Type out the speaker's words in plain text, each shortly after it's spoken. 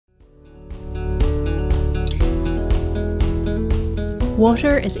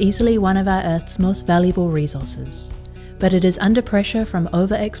Water is easily one of our Earth's most valuable resources, but it is under pressure from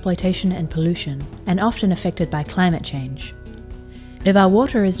overexploitation and pollution, and often affected by climate change. If our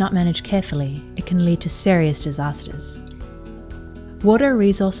water is not managed carefully, it can lead to serious disasters. Water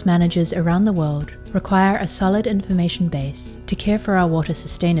resource managers around the world require a solid information base to care for our water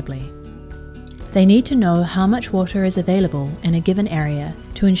sustainably. They need to know how much water is available in a given area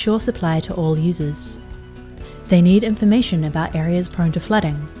to ensure supply to all users. They need information about areas prone to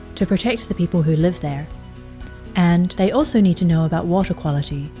flooding to protect the people who live there. And they also need to know about water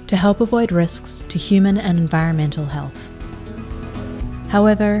quality to help avoid risks to human and environmental health.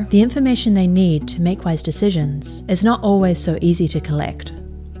 However, the information they need to make wise decisions is not always so easy to collect.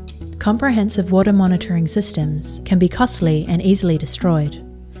 Comprehensive water monitoring systems can be costly and easily destroyed.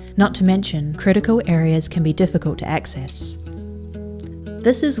 Not to mention, critical areas can be difficult to access.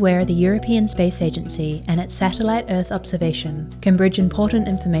 This is where the European Space Agency and its satellite Earth observation can bridge important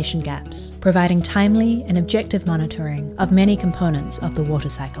information gaps, providing timely and objective monitoring of many components of the water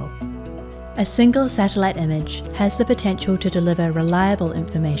cycle. A single satellite image has the potential to deliver reliable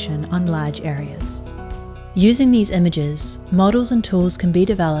information on large areas. Using these images, models and tools can be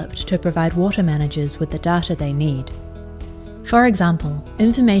developed to provide water managers with the data they need. For example,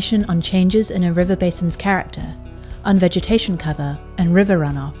 information on changes in a river basin's character, on vegetation cover and river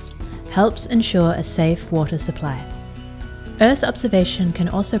runoff, helps ensure a safe water supply. Earth observation can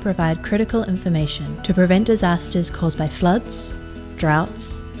also provide critical information to prevent disasters caused by floods,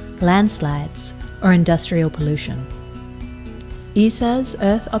 droughts, landslides, or industrial pollution. ESA's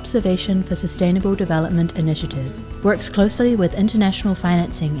Earth Observation for Sustainable Development initiative works closely with international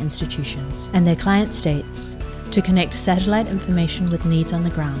financing institutions and their client states to connect satellite information with needs on the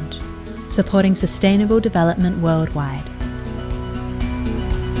ground, supporting sustainable development worldwide.